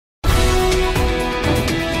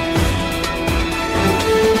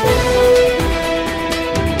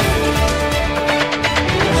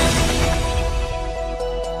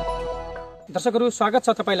दर्शकहरू स्वागत छ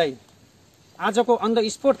तपाईलाई। आजको अन द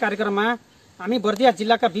स्पोर्ट कार्यक्रममा हामी बर्दिया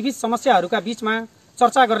जिल्लाका विविध समस्याहरूका बीचमा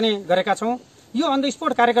चर्चा गर्ने गरेका छौं। यो अन द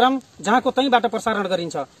स्पोर्ट कार्यक्रम जहाँको तैबाट प्रसारण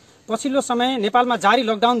गरिन्छ। पछिल्लो समय नेपालमा जारी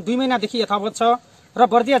लकडाउन 2 महिनादेखि यथावत छ र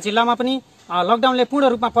बर्दिया जिल्लामा पनि लकडाउनले पूर्ण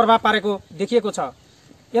रूपमा प्रभाव पारेको देखिएको छ।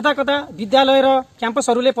 यताकता विद्यालय र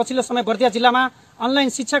क्याम्पसहरूले पछिल्लो समय बर्दिया जिल्लामा अनलाइन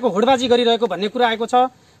शिक्षाको होडबाजी गरिरहेको भन्ने कुरा आएको छ।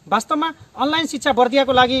 वास्तवमा अनलाइन शिक्षा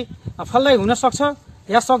बर्दियाको लागि फलदायी हुन सक्छ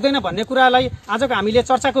या सक्दैन भन्ने कुरालाई आजको हामीले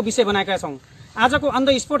चर्चाको विषय बनाएका छौं। आजको अन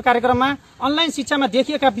द स्पोर्ट कार्यक्रममा अनलाइन शिक्षामा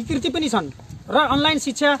देखिएका विकृति पनि छन् र अनलाइन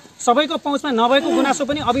शिक्षा सबैको पहुँचमा नभएको गुनासो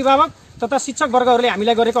पनि अभिभावक तथा शिक्षक वर्गहरूले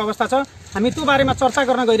हामीलाई गरेको अवस्था छ। हामी त्यो बारेमा चर्चा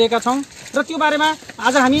गर्न गइरहेका छौं र त्यो बारेमा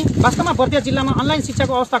आज हामी वास्तवमा बर्दिया जिल्लामा अनलाइन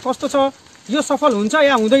शिक्षाको अवस्था कस्तो छ, यो सफल हुन्छ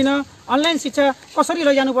या हुँदैन, अनलाइन शिक्षा कसरी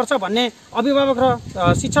लैजानुपर्छ भन्ने अभिभावक र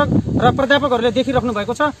शिक्षक र प्राध्यापकहरूले देखिराख्नु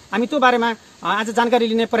भएको छ। हामी त्यो बारेमा आज जानकारी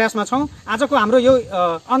लिने प्रयासमा छौं। आजको हाम्रो यो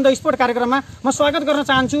अन द स्पोर्ट कार्यक्रममा म स्वागत गर्न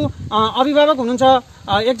चाहन्छु। अभिभावक हुनुहुन्छ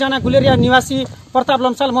एकजना गुलेरिया निवासी प्रताप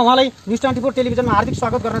लम्साल। म उहाँलाई न्युज 24 टेलिभिजनमा हार्दिक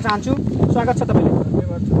स्वागत गर्न चाहन्छु। स्वागत छ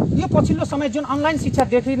तपाईलाई। यो पछिल्लो समय जुन अनलाइन शिक्षा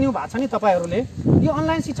देखिनु भएको छ नि तपाईहरूले, यो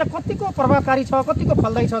अनलाइन शिक्षा कतिको प्रभावकारी छ, कतिको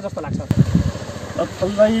फलदायी छ जस्तो लाग्छ?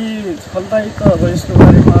 फलदायी त अब यसको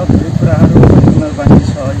बारेमा धेरै कुराहरू भन्न बाँकी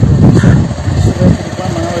छ। यो विश्वव्यापी रूपमा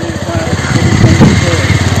महामारीमा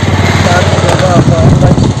अब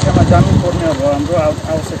अनलाइन शिक्षामा जानुपर्ने अब हाम्रो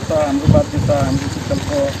आवश्यकता, हाम्रो बाध्यता, हाम्रो विकल्प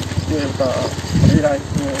त्यो एउटा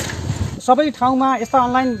भइरहेको। सबै ठाउँमा यस्ता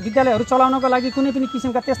अनलाइन विद्यालयहरू चलाउनको लागि कुनै पनि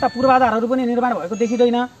किसिमका त्यस्ता पूर्वाधारहरू पनि निर्माण भएको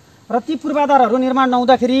देखिँदैन र ती पूर्वाधारहरू निर्माण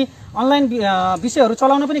नहुँदाखेरि अनलाइन विषयहरू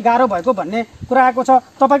चलाउन पनि गाह्रो भएको भन्ने कुरा आएको छ।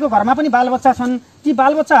 तपाईँको घरमा पनि बालबच्चा छन्, ती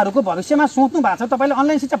बालबच्चाहरूको भविष्यमा सोच्नु भएको छ तपाईँले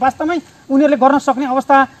अनलाइन शिक्षा वास्तवमै उनीहरूले गर्न सक्ने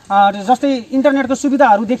अवस्था जस्तै इन्टरनेटको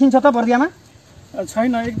सुविधाहरू देखिन्छ त बर्दियामा?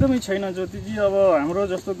 छैन, एकदमै छैन ज्योतिजी। अब हाम्रो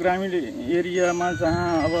जस्तो ग्रामीण एरियामा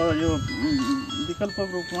जहाँ अब यो विकल्प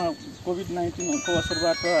रूपमा कोभिड-19को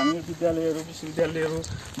असरबाट हामी विद्यालयहरू, विश्वविद्यालयहरू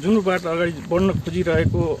जुन रूपबाट अगाडि बढ्न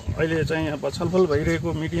खोजिरहेको, अहिले चाहिँ अब छलफल भइरहेको,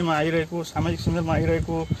 मिडियामा आइरहेको, सामाजिक सञ्जालमा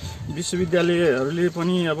आइरहेको, विश्वविद्यालयहरूले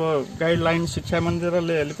पनि अब गाइडलाइन, शिक्षा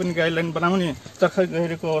मन्त्रालयहरूले पनि गाइडलाइन बनाउने तर्फ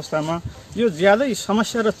गइरहेको अवस्थामा यो ज्यादै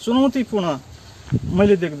समस्या र चुनौतीपूर्ण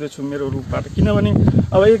मैले देख्दछु मेरो रूपबाट। किनभने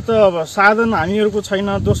अब एक त अब साधन हामीहरूको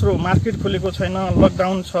छैन, दोस्रो मार्केट खोलेको छैन,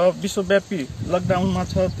 लकडाउन छ, विश्वव्यापी लकडाउनमा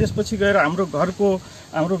छ। त्यसपछि गएर हाम्रो घरको,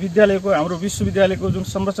 हाम्रो विद्यालयको, हाम्रो विश्वविद्यालयको जुन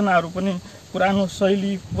संरचनाहरू पनि पुरानो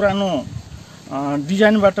शैली, पुरानो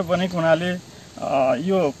डिजाइनबाट बनेको हुनाले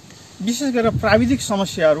यो विशेष गरेर प्राविधिक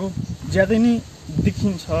समस्याहरू ज्यादै नै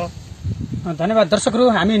देखिन्छ। धन्यवाद। दर्शकहरू,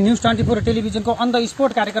 हामी न्युज 24 टेलिभिजनको अन द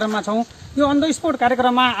स्पोर्ट कार्यक्रममा छौं। यो अन द स्पोर्ट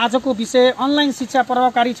कार्यक्रममा आजको विषय अनलाइन शिक्षा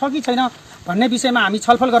प्रभावकारी छ कि छैन भन्ने विषयमा हामी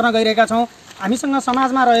छलफल गर्न गइरहेका छौं। हामीसँग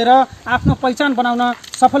समाजमा रहेर आफ्नो पहिचान बनाउन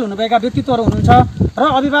सफल हुनुभएका व्यक्तित्वहरू हुनुहुन्छ र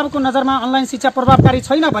अभिभावकको नजरमा अनलाइन शिक्षा प्रभावकारी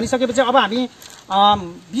छैन भनिसकेपछि अब हामी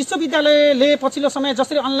विश्वविद्यालयले पछिल्लो समय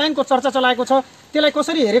जसरी अनलाइनको चर्चा चलाएको छ त्यसलाई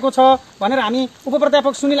कसरी हेरेको छ भनेर हामी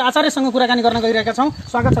उपप्राध्यापक सुनिल आचार्यसँग कुराकानी गर्न गइरहेका छौं।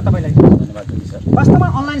 स्वागत छ तपाईलाई। धन्यवाद सर। वास्तवमा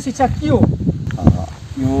अनलाइन शिक्षा के हो?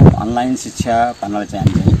 यो अनलाइन शिक्षा भन्नाले चाहिँ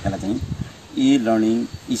हामी चाहिँ यसलाई चाहिँ ई लर्निङ,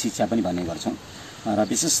 ई शिक्षा पनि भन्ने गर्छौँ र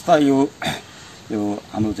विशेषतः यो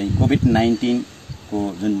हाम्रो चाहिँ कोभिड-19 को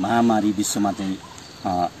जुन महामारी विश्वमा चाहिँ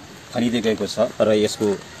फैलिँदै गएको छ र यसको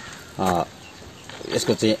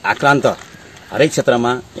चाहिँ आक्रान्त हरेक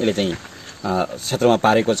क्षेत्रमा यसले चाहिँ क्षेत्रमा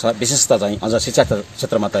पारेको छ। विशेषतः चाहिँ अझ शिक्षा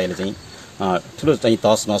क्षेत्रमा त यसले चाहिँ ठुलो चाहिँ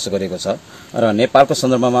तहस नहस गरेको छ र नेपालको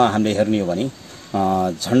सन्दर्भमा हामीले हेर्ने हो भने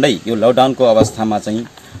झन्डै यो लकडाउनको अवस्थामा चाहिँ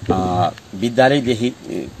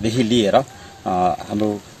विद्यालयदेखि लिएर हाम्रो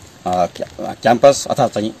क्याम्पस अथवा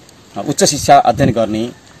चाहिँ उच्च शिक्षा अध्ययन गर्ने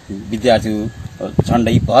विद्यार्थीहरू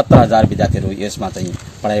झन्डै 72,000 विद्यार्थीहरू यसमा चाहिँ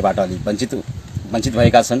पढाइबाट अलि वञ्चित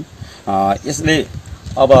भएका छन्। यसले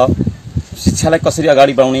अब शिक्षालाई कसरी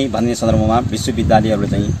अगाडि बढाउने भन्ने सन्दर्भमा विश्वविद्यालयहरूले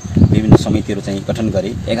चाहिँ विभिन्न समितिहरू चाहिँ गठन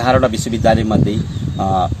गरे। 11वटा विश्वविद्यालयमध्ये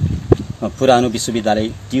पुरानो विश्वविद्यालय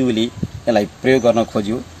टियुले यसलाई प्रयोग गर्न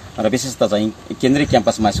खोज्यो र विशेषतः चाहिँ केन्द्रीय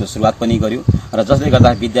क्याम्पसमा यसको सुरुवात पनि गर्यो र जसले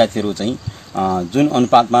गर्दा विद्यार्थीहरू चाहिँ जुन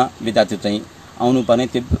अनुपातमा विद्यार्थीहरू चाहिँ आउनुपर्ने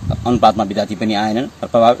त्यो अनुपातमा विद्यार्थी पनि आएनन् र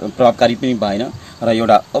प्रभावकारी पनि भएन र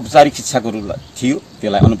एउटा औपचारिक शिक्षाको रूप थियो,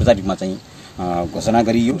 त्यसलाई अनौपचारिकमा चाहिँ घोषणा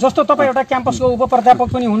गरियो। जस्तो तपाईँ एउटा क्याम्पसको उपप्राध्यापक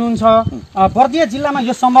पनि हुनुहुन्छ, बर्दिया जिल्लामा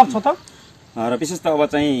यो सम्भव छ त? र विशेषतः अब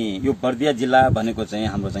चाहिँ यो बर्दिया जिल्ला भनेको चाहिँ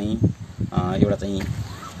हाम्रो चाहिँ एउटा चाहिँ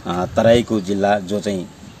तराईको जिल्ला जो चाहिँ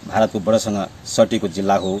भारतको बडोसँग सटिएको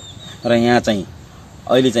जिल्ला हो र यहाँ चाहिँ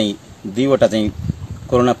अहिले चाहिँ 2वटा चाहिँ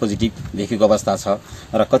कोरोना पोजिटिभ देखिएको अवस्था छ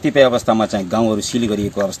र कतिपय अवस्थामा चाहिँ गाउँहरू सिल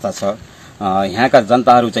गरिएको अवस्था छ। यहाँका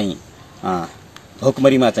जनताहरू चाहिँ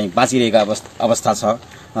भोकमरीमा चाहिँ बाँचिरहेका अवस्था छ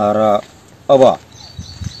र अब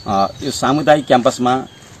यो सामुदायिक क्याम्पसमा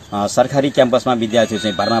सरकारी क्याम्पसमा विद्यार्थीहरू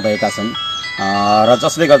चाहिँ भर्ना भएका छन् र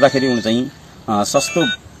जसले गर्दाखेरि उनीहरू चाहिँ सस्तो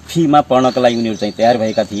फीमा पढ्नका लागि उनीहरू चाहिँ तयार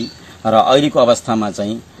भएका थिए र अहिलेको अवस्थामा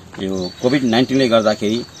चाहिँ यो कोभिड-19 ले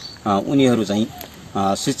गर्दाखेरि उनीहरू चाहिँ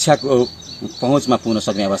शिक्षाको पहुँचमा पुग्न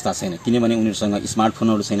सक्ने अवस्था छैन किनभने उनीहरूसँग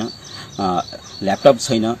स्मार्टफोनहरू छैन ल्यापटप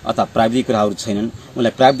छैन अथवा प्राविधिक कुराहरू छैनन्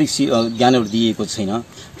उनलाई प्राविधिक ज्ञानहरू दिएको छैन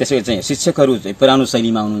त्यसैले चाहिँ शिक्षकहरू चाहिँ पुरानो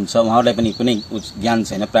शैलीमा हुनुहुन्छ उहाँहरूलाई पनि कुनै ज्ञान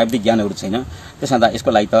छैन प्राविधिक ज्ञानहरू छैन त्यसमा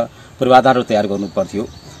यसको लागि त पूर्वाधारहरू तयार गर्नु पर्थ्यो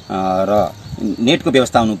र नेटको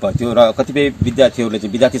व्यवस्था हुनु पर्थ्यो र कतिपय विद्यार्थीहरूले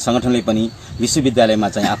चाहिँ विद्यार्थी सङ्गठनले पनि विश्वविद्यालयमा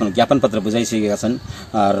चाहिँ आफ्नो ज्ञापन पत्र बुझाइसकेका छन्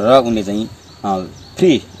र उनले चाहिँ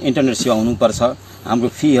फ्री इन्टरनेट सेवा हुनुपर्छ हाम्रो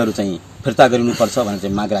फीहरू चाहिँ फिर्ता गरिनुपर्छ भनेर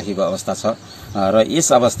चाहिँ माग राखेको अवस्था छ र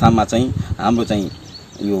यस अवस्थामा चाहिँ हाम्रो चाहिँ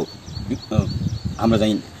यो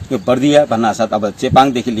बर्दिया भन्नासाथ अब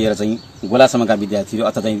चेपाङदेखि लिएर चाहिँ गोलासम्मका विद्यार्थीहरू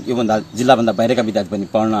अथवा चाहिँ योभन्दा जिल्लाभन्दा बाहिरका विद्यार्थी पनि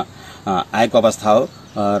पढ्न आएको अवस्था हो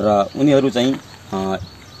र उनीहरू चाहिँ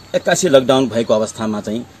 81 लकडाउन भएको अवस्थामा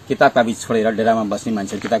चाहिँ किताब कापी छोडेर डेरामा बस्ने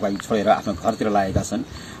मान्छेहरू किताब कापी छोडेर आफ्नो घरतिर लागेका छन्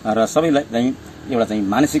र सबैलाई चाहिँ एउटा चाहिँ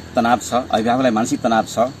मानसिक तनाव छ अभिभावकलाई मानसिक तनाव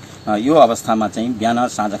छ यो अवस्थामा चाहिँ बिहान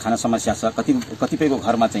साँझ खाना समस्या छ कतिपयको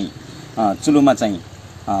घरमा चाहिँ चुलोमा चाहिँ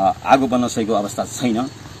आगो बन्न सकेको अवस्था छैन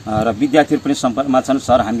र विद्यार्थीहरू पनि सम्पर्कमा छन्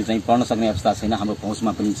सर हामी चाहिँ पढ्न सक्ने अवस्था छैन हाम्रो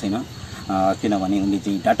पहुँचमा पनि छैन किनभने उनले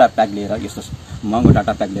चाहिँ डाटा प्याक लिएर यस्तो महँगो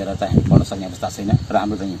डाटा प्याक लिएर चाहिँ हामी पढ्न सक्ने अवस्था छैन र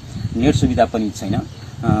हाम्रो चाहिँ नेट सुविधा पनि छैन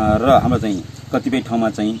र हाम्रो चाहिँ कतिपय ठाउँमा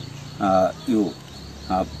चाहिँ यो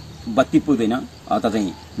बत्ती पुग्दैन अथवा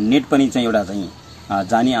चाहिँ नेट पनि चाहिँ एउटा चाहिँ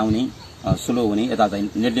जाने आउने स्लो हुने यता चाहिँ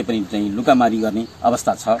नेटले पनि चाहिँ लुकामारी गर्ने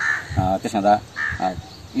अवस्था छ त्यसमा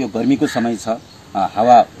यो गर्मीको समय छ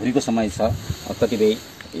हावाहुरीको समय छ कतिपय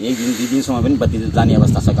एक दिन दुई दिनसम्म पनि बत्ती जाने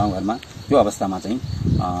अवस्था छ गाउँघरमा त्यो अवस्थामा चाहिँ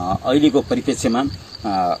अहिलेको परिप्रेक्ष्यमा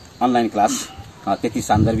अनलाइन क्लास त्यति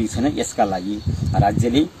सान्दर्भिक छैन यसका लागि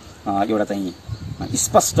राज्यले एउटा चाहिँ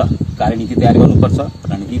स्पष्ट कार्यनीति तयार गर्नुपर्छ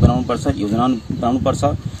रणनीति बनाउनुपर्छ योजना बनाउनुपर्छ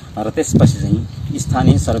र त्यसपछि चाहिँ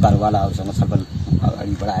स्थानीय सरकारवालाहरूसँग छलफल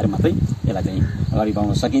अगाडि बढाएर मात्रै यसलाई चाहिँ अगाडि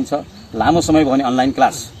बढाउन सकिन्छ लामो समय भयो भने अनलाइन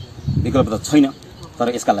क्लास विकल्प त छैन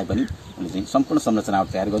तर यसका लागि पनि उनले चाहिँ सम्पूर्ण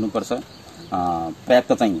संरचनाहरू तयार गर्नुपर्छ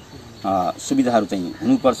पर्याप्त चाहिँ सुविधाहरू चाहिँ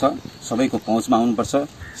हुनुपर्छ सबैको पहुँचमा हुनुपर्छ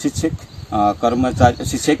शिक्षक कर्मचारी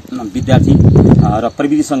शिक्षक विद्यार्थी र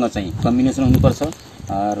प्रविधिसँग चाहिँ कम्बिनेसन हुनुपर्छ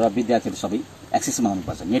र विद्यार्थीहरू सबै एक्सेसमा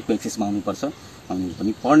हुनुपर्छ नेटको एक्सेसमा हुनुपर्छ अनि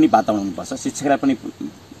पनि पढ्ने वातावरण हुनुपर्छ शिक्षकलाई पनि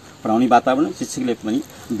पढाउने वातावरण शिक्षकले पनि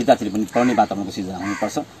विद्यार्थीले पनि पढ्ने वातावरणको सिर्जना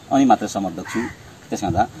हुनुपर्छ अनि मात्र समर्थक छु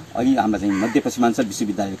त्यसमा अहिले हाम्रो चाहिँ मध्यपश्चिमाञ्चल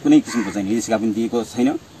विश्वविद्यालयले कुनै किसिमको चाहिँ निर्देशिका पनि दिएको छैन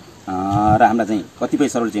र हाम्रा चाहिँ कतिपय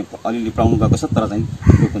सरले चाहिँ अलिअलि पढाउनु गएको छ तर चाहिँ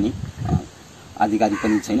त्यो पनि आधिकारिक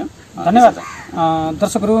पनि छैन धन्यवाद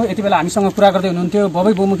दर्शकहरू यति बेला हामीसँग कुरा गर्दै हुनुहुन्थ्यो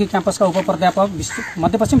बबई बहुमुखी क्याम्पसका उपप्राध्यापक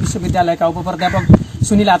मध्यपश्चिम विश्वविद्यालयका उपप्राध्यापक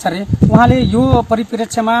सुनिल आचार्य उहाँले यो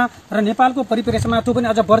परिप्रेक्ष्यमा र नेपालको परिप्रेक्ष्यमा त्यो पनि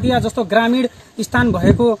अझ बर्दिया जस्तो ग्रामीण स्थान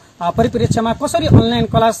भएको परिप्रेक्ष्यमा कसरी अनलाइन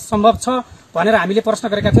क्लास सम्भव छ भनेर हामीले प्रश्न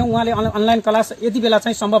गरेका थियौं उहाँले अनलाइन क्लास यति बेला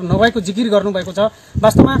चाहिँ सम्भव नभएको जिकिर गर्नुभएको छ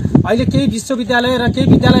वास्तवमा अहिले केही विश्वविद्यालय र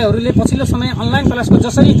केही विद्यालयहरूले पछिल्लो समय अनलाइन क्लासको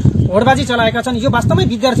जसरी होडबाजी चलाएका छन् यो वास्तवमै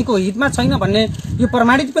विद्यार्थीको हितमा छैन भन्ने यो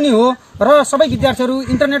प्रमाणित पनि हो र सबै विद्यार्थीहरू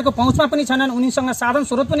इन्टरनेटको पहुँचमा पनि छैनन् उनीसँग साधन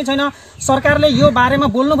स्रोत पनि छैन सरकारले यो बारेमा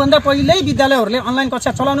बोल्नुभन्दा पहिल्यै विद्यालयहरूले अनलाइन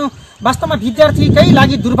कक्षा चलाउनु वास्तवमा विद्यार्थीकै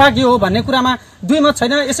लागि दुर्भाग्य हो भन्ने कुरामा दुई मत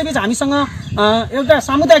छैन यसैबीच हामीसँग एउटा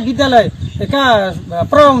सामुदायिक विद्यालयका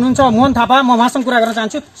प्र हुनुहुन्छ मोहन थापा म उहाँसँग कुरा गर्न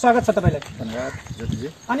चाहन्छु स्वागत छ तपाईलाई धन्यवाद ज्योतिजी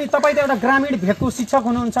अनि तपाईँ त एउटा ग्रामीण भेगको शिक्षक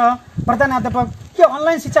हुनुहुन्छ प्रधानाध्यापक के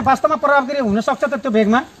अनलाइन शिक्षा वास्तवमा प्रभावकारी हुन सक्छ त त्यो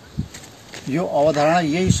भेगमा यो अवधारणा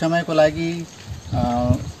यही समयको लागि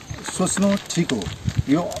सोच्नु ठिक हो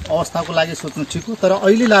यो अवस्थाको लागि सोच्नु ठिक हो तर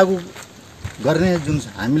अहिले लागू गर्ने जुन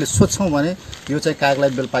हामीले सोच्छौँ भने यो चाहिँ कागलाई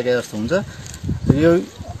बेल पाके जस्तो हुन्छ यो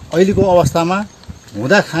अहिलेको अवस्थामा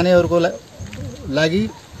हुँदा खानेहरूको लागि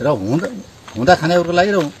र हुँदा खानेहरूको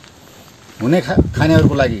लागि र हुने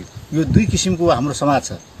खानेहरूको लागि यो दुई किसिमको हाम्रो समाज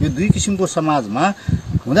छ यो दुई किसिमको समाजमा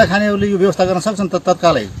हुँदा खानेहरूले यो व्यवस्था गर्न सक्छन् त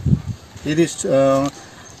तत्कालै यदि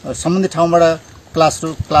सम्बन्धित ठाउँबाट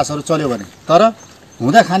क्लासहरू चल्यो भने तर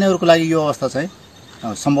हुँदा खानेहरूको लागि यो अवस्था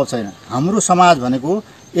चाहिँ सम्भव छैन हाम्रो समाज भनेको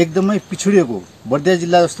एकदमै पिछडिएको बर्दिया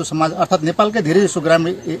जिल्ला जस्तो समाज अर्थात् नेपालकै धेरै जसो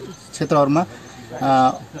ग्रामीण क्षेत्रहरूमा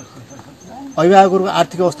अभिभावकहरूको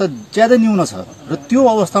आर्थिक अवस्था ज्यादै न्यून छ र त्यो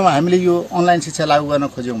अवस्थामा हामीले यो अनलाइन शिक्षा लागू गर्न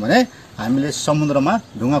खोज्यौँ भने हामीले समुद्रमा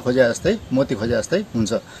ढुङ्गा खोजे जस्तै मोती खोजे जस्तै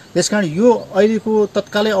हुन्छ त्यसकारण यो अहिलेको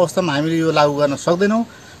तत्कालै अवस्थामा हामीले यो लागू गर्न सक्दैनौँ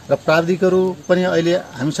र प्राविधिकहरू पनि अहिले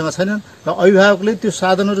हामीसँग छैनन् र अभिभावकले त्यो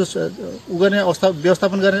साधनहरू गर्ने अवस्था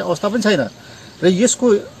व्यवस्थापन गर्ने अवस्था पनि छैन र यसको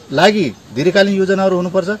लागि दीर्घकालीन योजनाहरू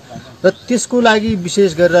हुनुपर्छ र त्यसको लागि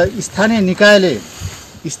विशेष गरेर स्थानीय निकायले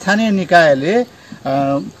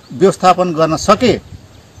व्यवस्थापन गर्न सके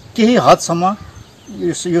केही हदसम्म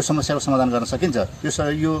यो समस्याको समाधान गर्न सकिन्छ।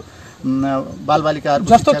 यो बालबालिकाहरू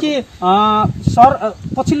जस्तो कि सर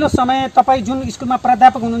पछिल्लो समय तपाईँ जुन स्कुलमा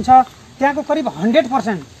प्राध्यापक हुनुहुन्छ त्यहाँको करिब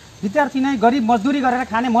 100% विद्यार्थी नै गरिब मजदुरी गरेर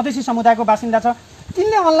खाने मधेसी समुदायको बासिन्दा छ।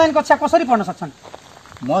 तिनले अनलाइन कक्षा कसरी पढ्न सक्छन्?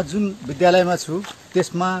 म जुन विद्यालयमा छु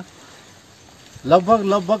त्यसमा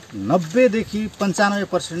लगभग 90 देखि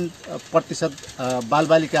 95%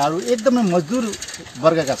 बालबालिकाहरू एकदमै मजदुर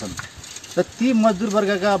वर्गका छन् र ती मजदुर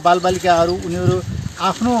वर्गका बालबालिकाहरू उनीहरू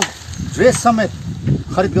आफ्नो ड्रेस समेत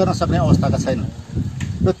खरिद गर्न सक्ने अवस्थाका छैनन्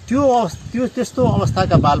र त्यस्तो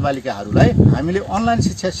अवस्थाका बालबालिकाहरूलाई हामीले अनलाइन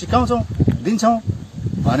शिक्षा सिकाउँछौँ दिन्छौँ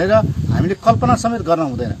भनेर हामीले कल्पना समेत गर्न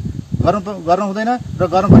हुँदैन र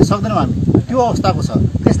गर्न पनि सक्दैनौँ हामी। त्यो अवस्थाको छ।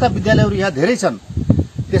 त्यस्ता विद्यालयहरू यहाँ धेरै छन्,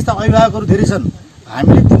 त्यस्ता अभिभावकहरू धेरै छन्।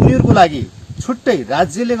 हामीले उनीहरूको लागि छुट्टै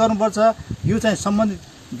राज्यले गर्नुपर्छ। यो चाहिँ सम्बन्धित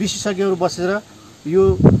विशेषज्ञहरू बसेर यो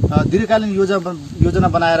दीर्घकालीन योजना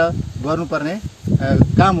बनाएर गर्नुपर्ने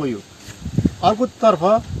काम हो। यो अर्कोतर्फ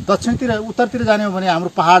दक्षिणतिर उत्तरतिर जाने हो भने हाम्रो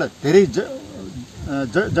पहाड धेरै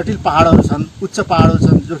जटिल पहाडहरू छन्, उच्च पहाडहरू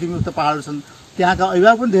छन्, जोखिमयुक्त पहाडहरू छन्। त्यहाँका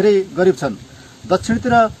अभिभावक पनि धेरै गरिब छन्।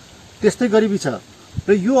 दक्षिणतिर त्यस्तै गरिबी छ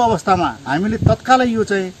र यो अवस्थामा हामीले तत्कालै यो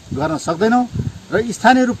चाहिँ गर्न सक्दैनौँ र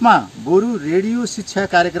स्थानीय रूपमा बरु रेडियो शिक्षा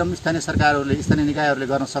कार्यक्रम स्थानीय सरकारहरूले स्थानीय निकायहरूले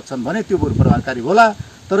गर्न सक्छन् भने त्यो बरु प्रभावकारी होला।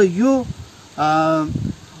 तर यो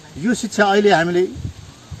शिक्षा अहिले हामीले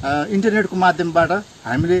इन्टरनेटको माध्यमबाट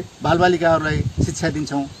हामीले बालबालिकाहरूलाई शिक्षा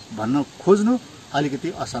दिन्छौँ भन्न खोज्नु अलिकति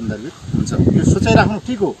असन्दर्भित हुन्छ। यो सोचाइराख्नु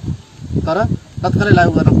ठिक हो, तर तत्कालै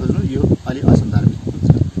लागू गर्न खोज्नु यो अलि असन्दर्भित हुन्छ।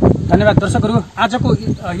 धन्यवाद दर्शकहरू। आजको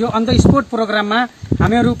यो अन द स्पोट प्रोग्राममा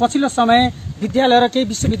हामीहरू पछिल्लो समय विद्यालय र केही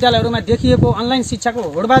विश्वविद्यालयहरूमा देखिएको अनलाइन शिक्षाको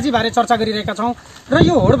होडबाजीबारे चर्चा गरिरहेका छौँ र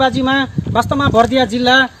यो होडबाजीमा वास्तवमा बर्दिया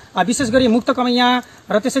जिल्ला विशेष गरी मुक्त कमैया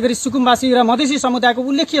र त्यसै गरी सुकुम्बासी र मधेसी समुदायको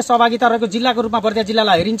उल्लेख्य सहभागिता रहेको जिल्लाको रूपमा बर्दिया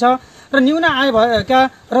जिल्लालाई हेरिन्छ र न्यून आय भएका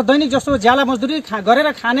र दैनिक जस्तो ज्याला मजदुरी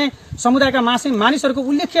गरेर खाने समुदायका मानिसहरूको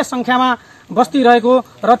उल्लेख्य सङ्ख्यामा बस्ती रहेको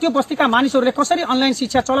र त्यो बस्तीका मानिसहरूले कसरी अनलाइन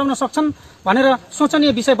शिक्षा चलाउन सक्छन् भनेर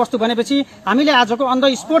सोचनीय विषयवस्तु बनेपछि हामीले आजको अन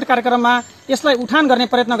द स्पोट कार्यक्रममा यसलाई उठान गर्ने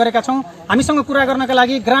प्रयत्न गरेका छौँ। हामीसँग कुरा गर्नका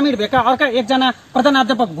लागि ग्रामीण भेगका अर्का एकजना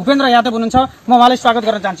प्रधानाध्यापक भूपेन्द्र यादव हुनुहुन्छ। म उहाँलाई स्वागत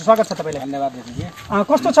गर्न चाहन्छु। स्वागत छ तपाईँलाई। धन्यवाद दिदी।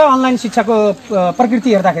 कस्तो छ अनलाइन शिक्षाको प्रकृति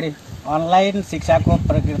हेर्दाखेरि? अनलाइन शिक्षाको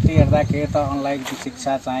प्रकृति हेर्दाखेरि त अनलाइन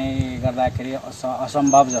शिक्षा चाहिँ गर्दाखेरि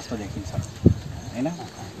असम्भव जस्तो देखिन्छ हैन,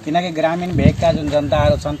 किनकि ग्रामीण भेगका जुन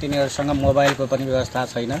जनताहरू छन् तिनीहरूसँग मोबाइलको पनि व्यवस्था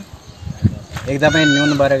छैन, एकदमै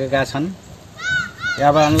न्यून वर्गका छन्।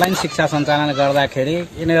 अब अनलाइन शिक्षा सञ्चालन गर्दाखेरि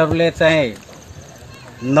यिनीहरूले चाहिँ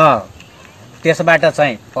न त्यसबाट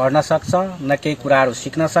चाहिँ पढ्न सक्छ न केही कुराहरू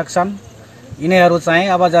सिक्न सक्छन्। यिनीहरू चाहिँ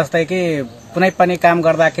अब जस्तै कि कुनै पनि काम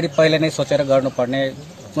गर्दाखेरि पहिले नै सोचेर गर्नुपर्ने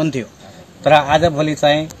हुन्थ्यो, तर आजभोलि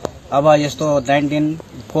चाहिँ अब यस्तो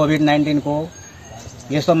कोभिड-19 को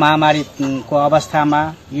यस्तो महामारीको अवस्थामा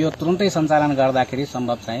यो तुरुन्तै सञ्चालन गर्दाखेरि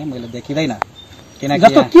सम्भव चाहिँ मैले देखिँदैन। किनकि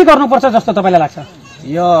जस्तो के गर्नुपर्छ जस्तो तपाईँलाई लाग्छ?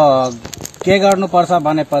 यो के गर्नुपर्छ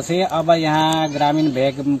भनेपछि अब यहाँ ग्रामीण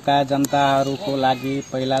भेगका जनताहरूको लागि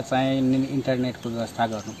पहिला चाहिँ इन्टरनेटको व्यवस्था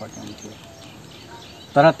गर्नुपर्ने हुन्थ्यो,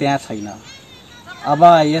 तर त्यहाँ छैन। अब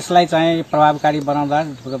यसलाई चाहिँ प्रभावकारी बनाउँदा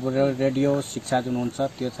रेडियो शिक्षा जुन हुन्छ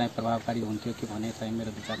त्यो चाहिँ प्रभावकारी हुन्थ्यो कि भन्ने चाहिँ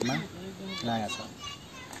मेरो विचारमा लागेको छ।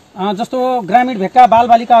 जस्तो ग्रामीण भेगका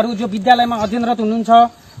बालबालिकाहरू जो विद्यालयमा अध्ययनरत हुनुहुन्छ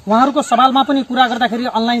उहाँहरूको सवालमा पनि कुरा गर्दाखेरि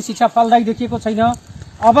अनलाइन शिक्षा फलदायी देखिएको छैन।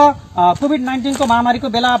 अब कोभिड-19 को महामारीको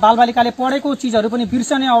बेला बालबालिकाले पढेको चिजहरू पनि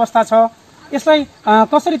बिर्सने अवस्था छ। यसलाई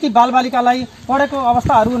कसरी ती बालबालिकालाई पढेको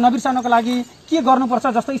अवस्थाहरू नबिर्सनको लागि के गर्नुपर्छ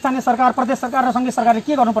जस्तो स्थानीय सरकार, प्रदेश सरकार र सङ्घीय सरकारले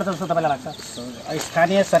के गर्नुपर्छ जस्तो तपाईँलाई लाग्छ?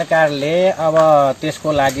 स्थानीय सरकारले अब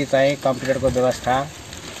त्यसको लागि चाहिँ कम्प्युटरको व्यवस्था,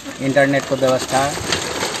 इन्टरनेटको व्यवस्था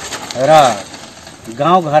र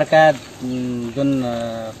गाउँघरका जुन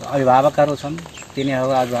अभिभावकहरू छन् तिनीहरू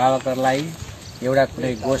अभिभावकहरूलाई एउटा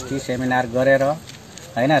कुनै गोष्ठी सेमिनार गरेर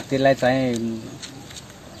हैन त्यसलाई चाहिँ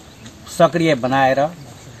सक्रिय बनाएर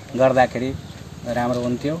गर्दाखेरि राम्रो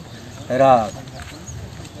हुन्थ्यो। र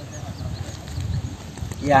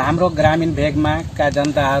यहाँ हाम्रो ग्रामीण भेगमा का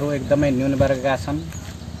जनताहरू एकदमै न्यून वर्गका छन्।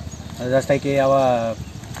 जस्तै कि अब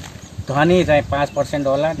धनी चाहिँ 5%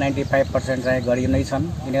 होला, 95% चाहिँ गरिब नै छन्।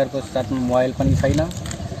 यिनीहरूको साथमा मोबाइल पनि छैन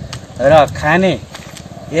र खाने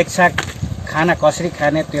एकसाथ खाना कसरी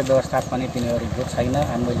खाने त्यो व्यवस्था पनि तिनीहरूको छैन,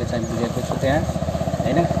 हामीले चाहिँ बुझेको छु त्यहाँ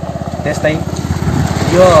हैन। त्यस्तै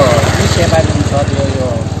यो सेवा जुन छ त्यो यो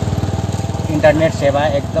इन्टरनेट सेवा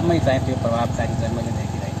एकदमै चाहिँ त्यो प्रभावकारी चाहिँ मैले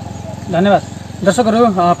देखिरहेको छु। धन्यवाद। दर्शकहरू,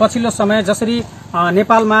 पछिल्लो समय जसरी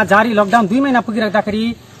नेपालमा जारी लकडाउन 2 महिना पुगिराख्दाखेरि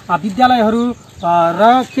विद्यालयहरू र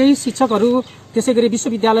केही शिक्षकहरू त्यसै गरी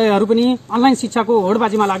विश्वविद्यालयहरू पनि अनलाइन शिक्षाको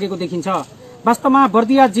होडबाजीमा लागेको देखिन्छ। वास्तवमा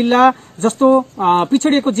बर्दिया जिल्ला जस्तो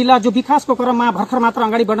पिछडिएको जिल्ला जो विकासको क्रममा भर्खर मात्र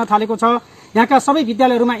अगाडि बढ्न थालेको छ, यहाँका सबै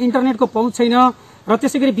विद्यालयहरूमा इन्टरनेटको पहुँच छैन र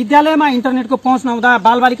त्यसै गरी विद्यालयमा इन्टरनेटको पहुँच नहुँदा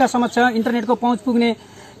बालबालिका समक्ष इन्टरनेटको पहुँच पुग्ने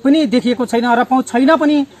पनि देखिएको छैन र पहुँच छैन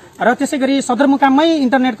पनि र त्यसै गरी सदरमुकाममै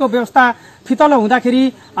इन्टरनेटको व्यवस्था फितलो हुँदाखेरि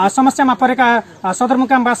समस्यामा परेका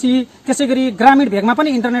सदरमुकामवासी त्यसै गरी ग्रामीण भेगमा पनि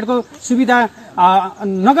इन्टरनेटको सुविधा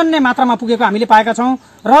नगन्य मात्रामा पुगेको हामीले पाएका छौँ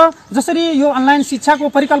र जसरी यो अनलाइन शिक्षाको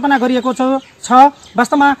परिकल्पना गरिएको छ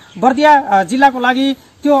वास्तवमा बर्दिया जिल्लाको लागि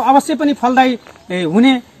त्यो अवश्य पनि फलदायी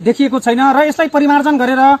हुने देखिएको छैन र यसलाई परिमार्जन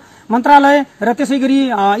गरेर मन्त्रालय र त्यसै गरी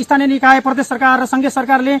स्थानीय निकाय, प्रदेश सरकार र संघीय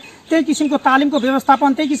सरकारले त्यही किसिमको तालिमको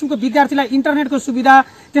व्यवस्थापन, त्यही किसिमको विद्यार्थीलाई इन्टरनेटको सुविधा,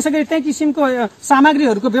 त्यसै गरी त्यही किसिमको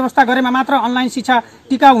सामग्रीहरूको व्यवस्था गरेमा मात्र अनलाइन शिक्षा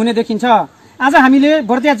टिकाउ हुने देखिन्छ। आज हामीले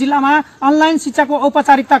बर्दिया जिल्लामा अनलाइन शिक्षाको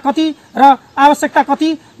औपचारिकता कति र आवश्यकता कति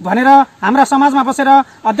भनेर हाम्रा समाजमा बसेर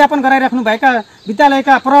अध्यापन गराइराख्नु भएका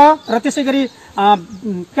विद्यालयका र त्यसै गरी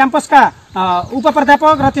क्याम्पसका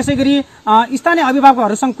उपप्राध्यापक र त्यसै गरी स्थानीय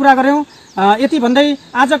अभिभावकहरूसँग कुरा गर्यौं। यति भन्दै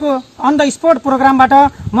आजको अन द स्पोट प्रोग्रामबाट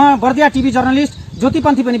म बर्दिया टिभी जर्नलिस्ट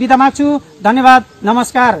ज्योतिपन्थी पनि बिदा माग्छु। धन्यवाद,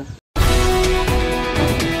 नमस्कार।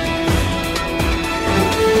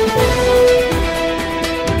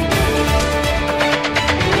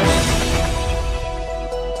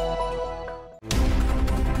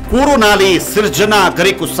 कोरोनाले सिर्जना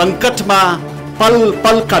गरेको संकटमा पल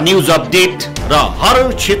पलका न्यूज अपडेट र हर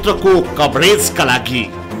क्षेत्रको कभरेजका लागि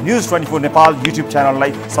न्यूज 24 नेपाल युट्युब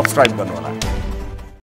च्यानललाई सब्स्क्राइब गर्नुहोला।